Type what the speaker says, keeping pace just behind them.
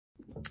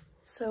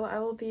So I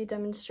will be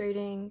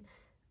demonstrating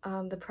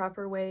the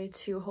proper way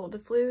to hold a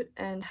flute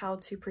and how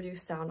to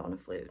produce sound on a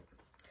flute.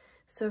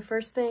 So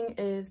first thing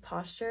is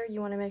posture. You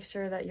want to make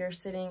sure that you're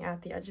sitting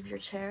at the edge of your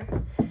chair,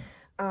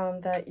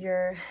 that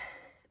you're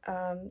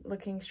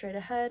looking straight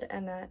ahead,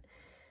 and that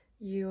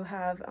you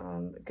have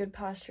good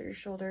posture. Your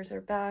shoulders are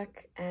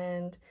back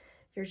and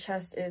your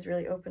chest is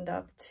really opened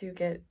up to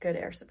get good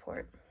air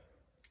support.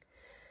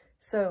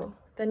 So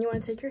then you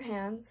want to take your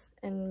hands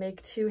and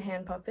make 2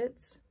 hand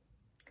puppets.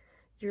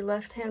 Your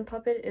left hand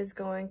puppet is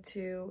going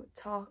to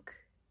talk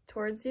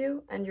towards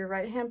you, and your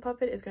right hand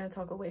puppet is going to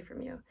talk away from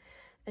you.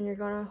 And you're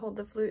going to hold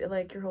the flute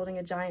like you're holding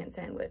a giant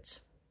sandwich.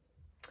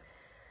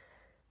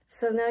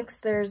 So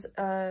next, there's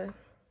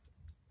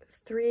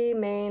 3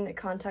 main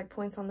contact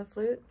points on the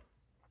flute.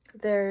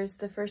 There's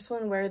the first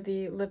one where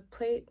the lip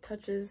plate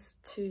touches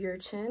to your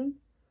chin.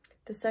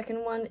 The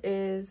second one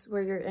is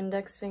where your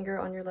index finger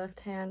on your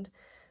left hand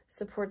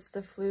supports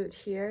the flute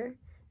here,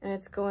 and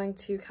it's going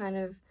to kind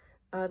of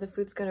the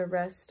flute's going to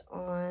rest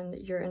on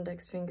your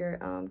index finger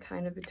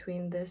kind of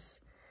between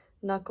this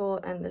knuckle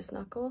and this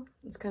knuckle.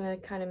 It's going to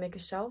kind of make a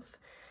shelf.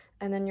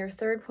 And then your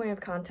third point of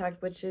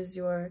contact, which is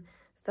your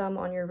thumb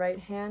on your right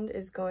hand,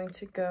 is going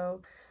to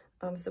go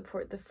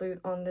support the flute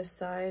on this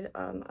side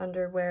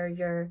under where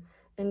your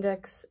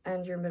index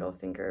and your middle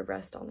finger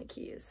rest on the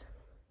keys.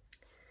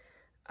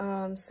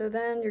 So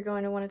then you're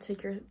going to want to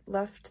take your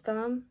left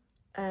thumb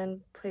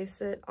and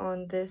place it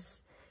on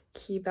this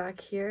key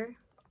back here,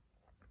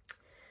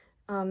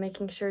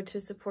 making sure to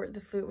support the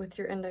flute with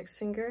your index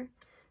finger.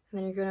 And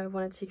then you're going to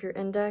want to take your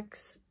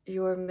index,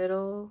 your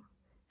middle,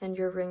 and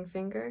your ring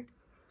finger.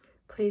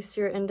 Place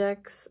your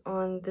index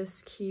on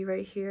this key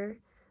right here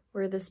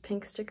where this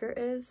pink sticker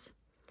is,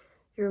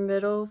 your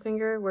middle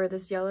finger where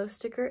this yellow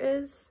sticker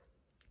is,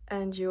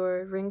 and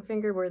your ring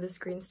finger where this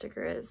green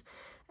sticker is.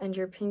 And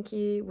your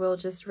pinky will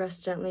just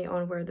rest gently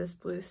on where this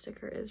blue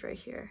sticker is right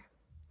here.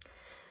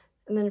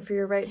 And then for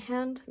your right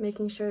hand,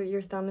 making sure that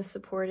your thumb is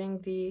supporting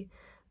the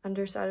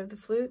underside of the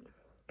flute,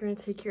 you're going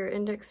to take your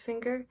index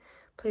finger,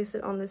 place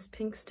it on this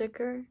pink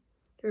sticker,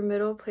 your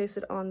middle, place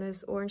it on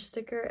this orange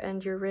sticker,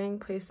 and your ring,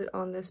 place it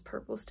on this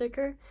purple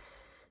sticker.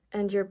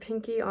 And your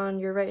pinky on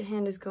your right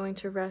hand is going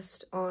to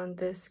rest on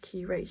this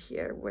key right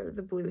here where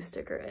the blue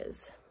sticker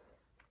is.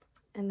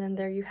 And then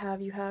there you have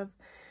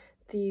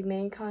the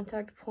main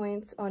contact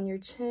points on your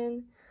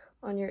chin,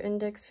 on your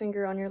index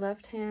finger on your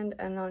left hand,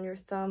 and on your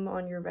thumb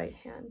on your right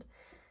hand.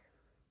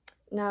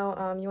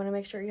 Now, you want to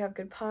make sure you have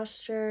good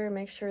posture,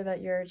 make sure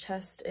that your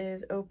chest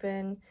is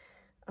open,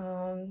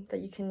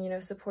 that you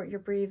can, support your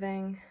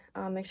breathing,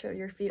 make sure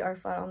your feet are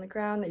flat on the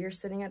ground, that you're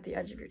sitting at the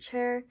edge of your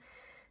chair,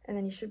 and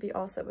then you should be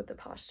all set with the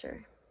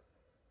posture.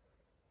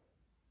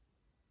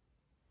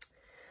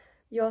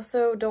 You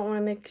also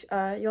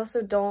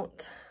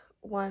don't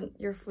want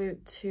your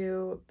flute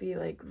to be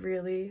like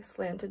really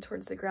slanted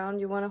towards the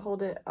ground. You want to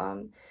hold it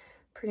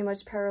pretty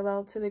much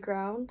parallel to the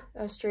ground,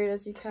 as straight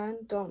as you can.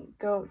 Don't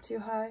go up too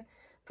high,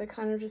 but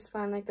kind of just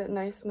find like that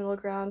nice middle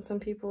ground. Some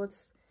people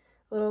it's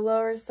a little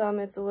lower, some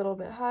it's a little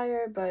bit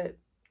higher, but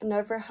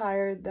never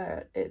higher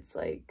that it's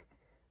like,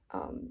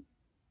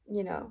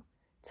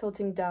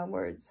 tilting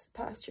downwards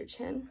past your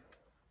chin.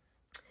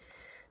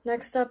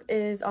 Next up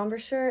is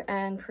embouchure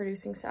and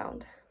producing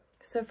sound.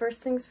 So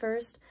first things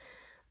first,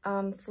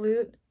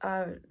 flute,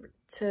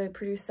 to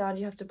produce sound,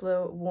 you have to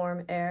blow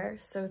warm air.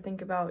 So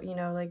think about,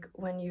 like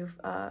when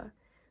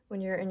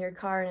you're in your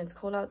car and it's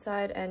cold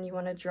outside and you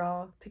want to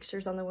draw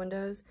pictures on the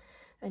windows,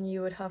 and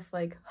you would huff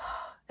like,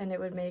 and it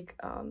would make,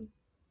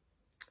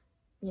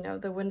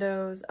 the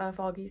windows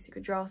foggy so you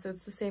could draw. So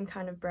it's the same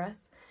kind of breath.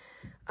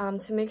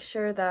 To make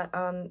sure that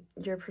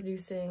you're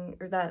producing,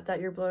 or that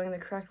you're blowing the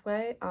correct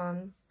way,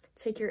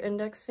 take your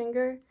index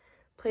finger,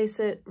 place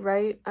it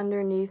right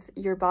underneath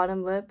your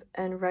bottom lip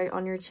and right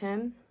on your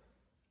chin,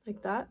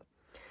 like that,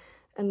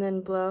 and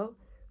then blow.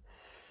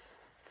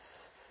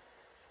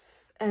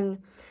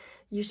 And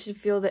you should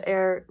feel the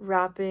air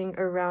wrapping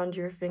around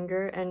your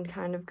finger and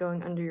kind of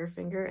going under your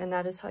finger, and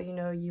that is how you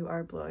know you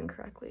are blowing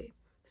correctly.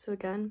 So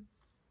again,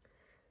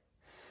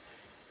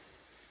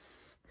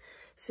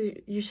 so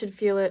you should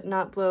feel it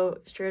not blow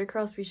straight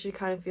across, but you should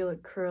kind of feel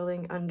it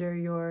curling under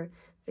your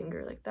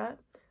finger like that.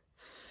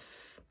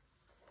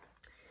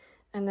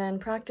 And then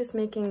practice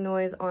making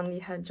noise on the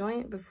head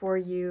joint before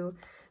you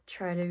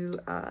try to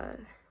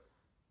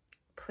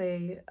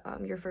play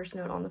your first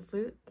note on the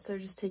flute. So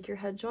just take your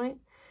head joint,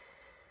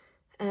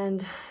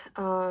 and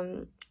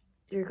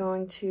you're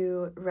going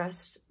to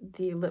rest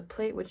the lip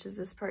plate, which is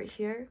this part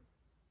here,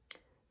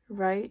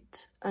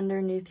 right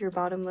underneath your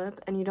bottom lip.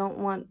 And you don't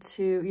want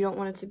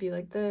it to be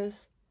like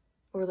this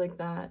or like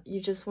that. You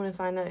just want to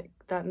find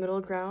that middle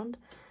ground.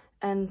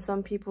 And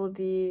some people,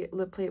 the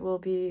lip plate will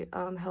be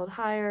held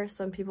higher,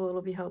 some people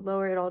it'll be held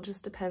lower. It all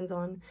just depends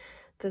on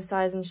the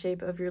size and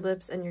shape of your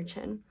lips and your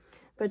chin.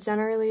 But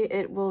generally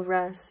it will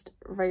rest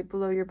right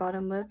below your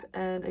bottom lip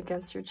and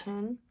against your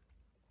chin.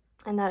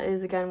 And that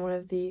is, again, one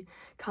of the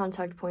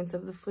contact points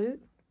of the flute.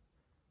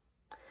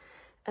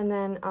 And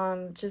then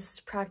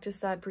just practice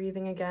that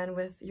breathing again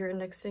with your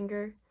index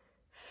finger.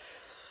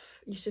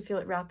 you should feel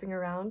it wrapping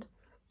around.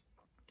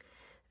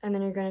 And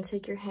then you're going to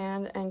take your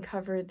hand and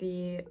cover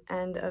the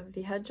end of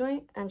the head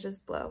joint and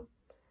just blow.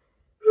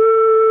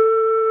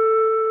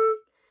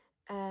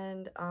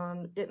 And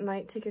it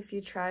might take a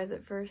few tries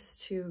at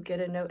first to get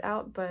a note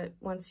out, but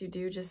once you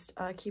do, just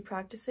keep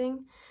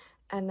practicing.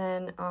 And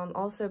then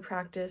also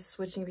practice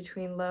switching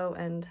between low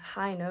and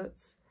high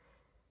notes.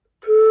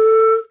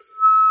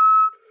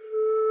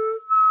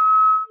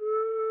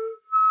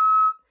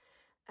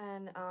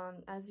 And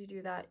as you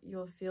do that,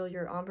 you'll feel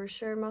your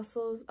embouchure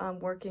muscles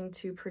working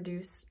to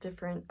produce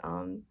different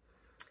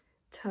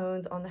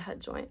tones on the head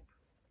joint.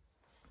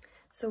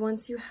 So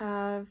once you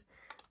have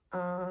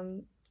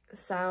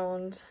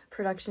sound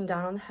production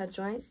down on the head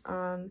joint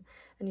and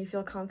you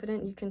feel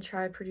confident, you can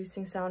try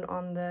producing sound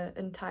on the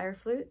entire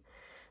flute.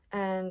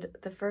 And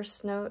the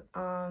first note,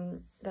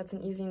 that's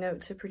an easy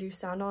note to produce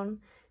sound on,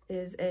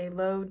 is a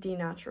low D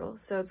natural.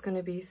 So it's going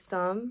to be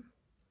thumb,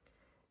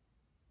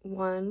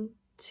 1,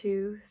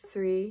 2,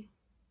 3,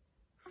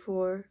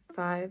 4,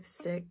 5,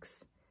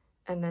 6,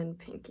 and then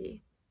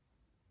pinky.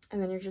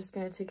 And then you're just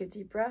going to take a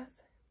deep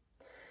breath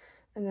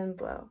and then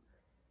blow.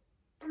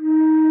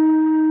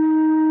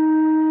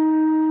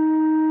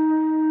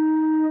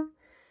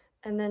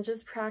 And then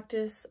just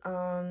practice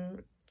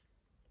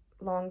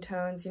long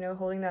tones, you know,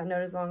 holding that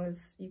note as long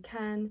as you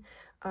can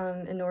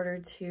in order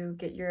to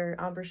get your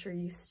embouchure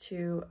used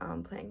to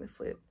playing the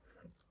flute.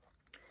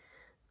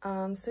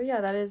 So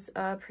yeah, that is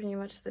pretty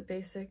much the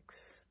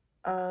basics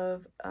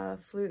of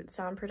flute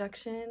sound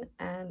production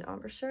and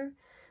embouchure.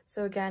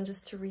 So again,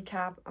 just to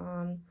recap,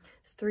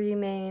 3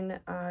 main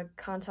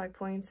contact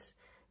points: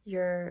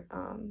 your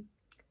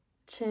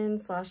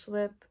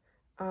chin/lip,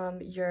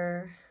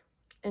 your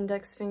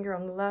index finger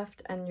on the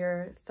left, and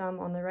your thumb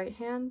on the right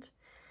hand,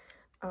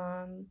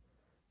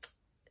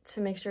 to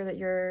make sure that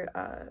you're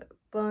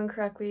blowing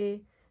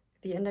correctly,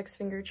 the index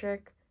finger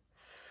trick.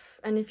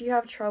 And if you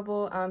have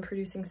trouble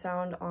producing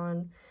sound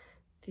on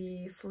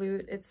the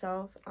flute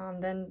itself,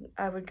 then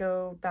I would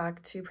go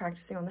back to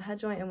practicing on the head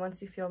joint, and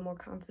once you feel more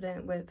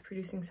confident with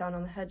producing sound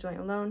on the head joint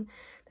alone,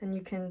 then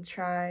you can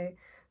try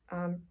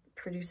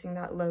producing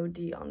that low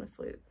D on the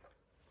flute.